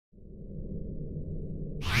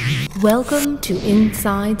Welcome to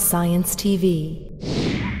Inside Science TV.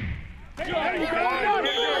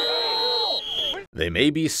 They may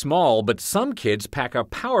be small, but some kids pack a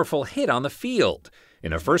powerful hit on the field.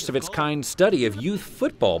 In a first-of-its-kind study of youth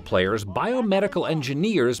football players, biomedical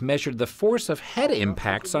engineers measured the force of head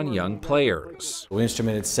impacts on young players. We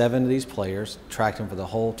instrumented 7 of these players, tracked them for the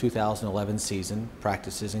whole 2011 season,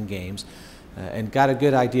 practices and games, and got a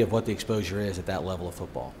good idea of what the exposure is at that level of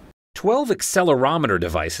football. 12 accelerometer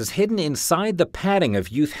devices hidden inside the padding of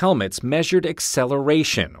youth helmets measured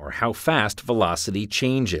acceleration, or how fast velocity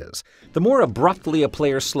changes. The more abruptly a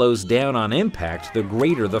player slows down on impact, the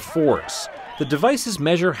greater the force. The devices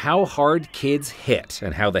measure how hard kids hit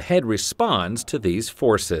and how the head responds to these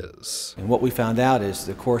forces. And what we found out is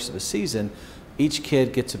the course of a season, each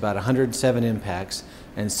kid gets about 107 impacts,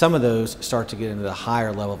 and some of those start to get into the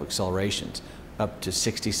higher level of accelerations, up to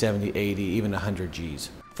 60, 70, 80, even 100 Gs.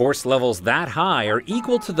 Force levels that high are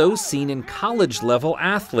equal to those seen in college-level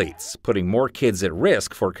athletes, putting more kids at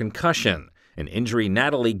risk for concussion, an injury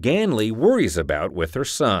Natalie Ganley worries about with her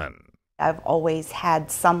son. I've always had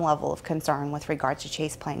some level of concern with regards to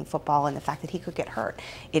Chase playing football and the fact that he could get hurt.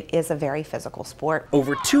 It is a very physical sport.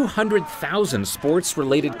 Over 200,000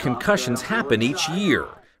 sports-related concussions happen each year.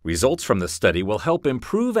 Results from the study will help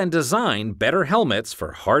improve and design better helmets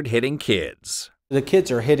for hard-hitting kids. The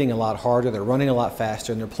kids are hitting a lot harder, they're running a lot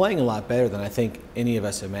faster, and they're playing a lot better than I think any of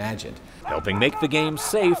us imagined. Helping make the game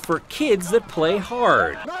safe for kids that play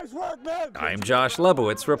hard. Nice work, man. I'm Josh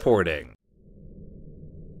Lebowitz reporting.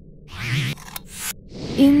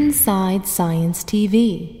 Inside Science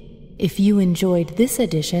TV. If you enjoyed this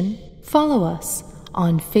edition, follow us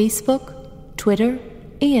on Facebook, Twitter,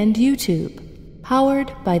 and YouTube.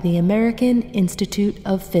 Powered by the American Institute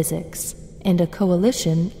of Physics and a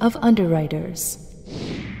coalition of underwriters.